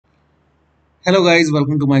Hello guys,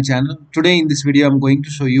 welcome to my channel. Today in this video I'm going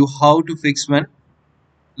to show you how to fix when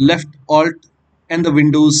left alt and the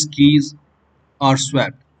Windows keys are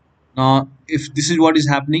swapped. Now if this is what is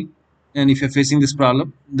happening and if you're facing this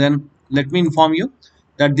problem, then let me inform you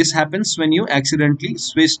that this happens when you accidentally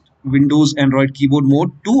switched Windows Android keyboard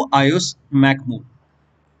mode to iOS Mac mode.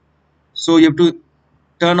 So you have to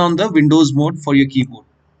turn on the Windows mode for your keyboard.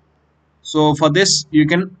 So for this you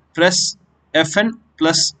can press Fn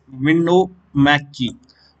plus window Mac key.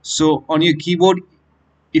 So on your keyboard,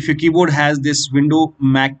 if your keyboard has this window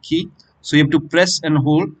Mac key, so you have to press and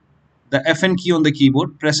hold the Fn key on the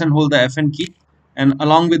keyboard, press and hold the Fn key, and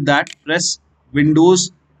along with that press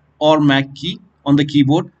Windows or Mac key on the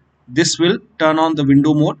keyboard. This will turn on the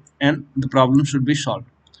window mode and the problem should be solved.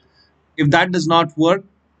 If that does not work,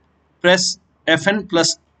 press Fn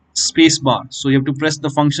plus space bar. So you have to press the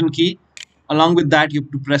function key. Along with that, you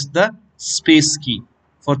have to press the space key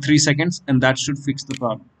for 3 seconds and that should fix the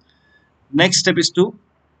problem. Next step is to,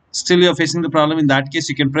 still you're facing the problem, in that case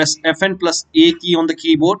you can press Fn plus A key on the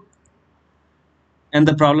keyboard and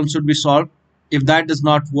the problem should be solved. If that does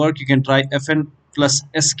not work, you can try Fn plus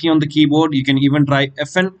S key on the keyboard. You can even try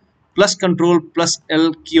Fn plus Ctrl plus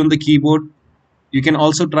L key on the keyboard. You can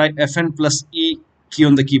also try Fn plus E key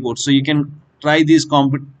on the keyboard. So you can try these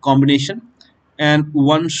combination and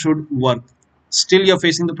one should work. Still you're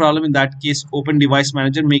facing the problem, in that case open device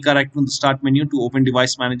manager, make a right on the start menu to open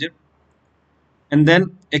device manager and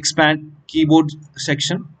then expand keyboard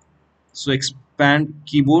section. So expand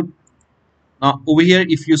keyboard. Now over here,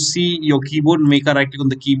 if you see your keyboard, make a right click on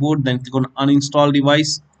the keyboard, then click on uninstall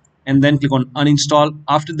device and then click on uninstall.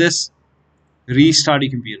 After this, restart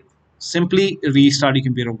your computer. Simply restart your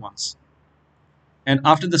computer once. And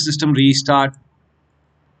after the system restart,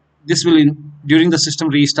 during the system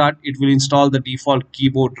restart, it will install the default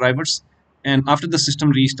keyboard drivers. And after the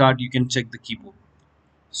system restart, you can check the keyboard.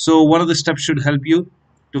 So one of the steps should help you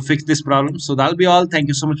to fix this problem. So that'll be all. Thank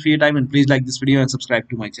you so much for your time and please like this video and subscribe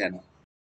to my channel.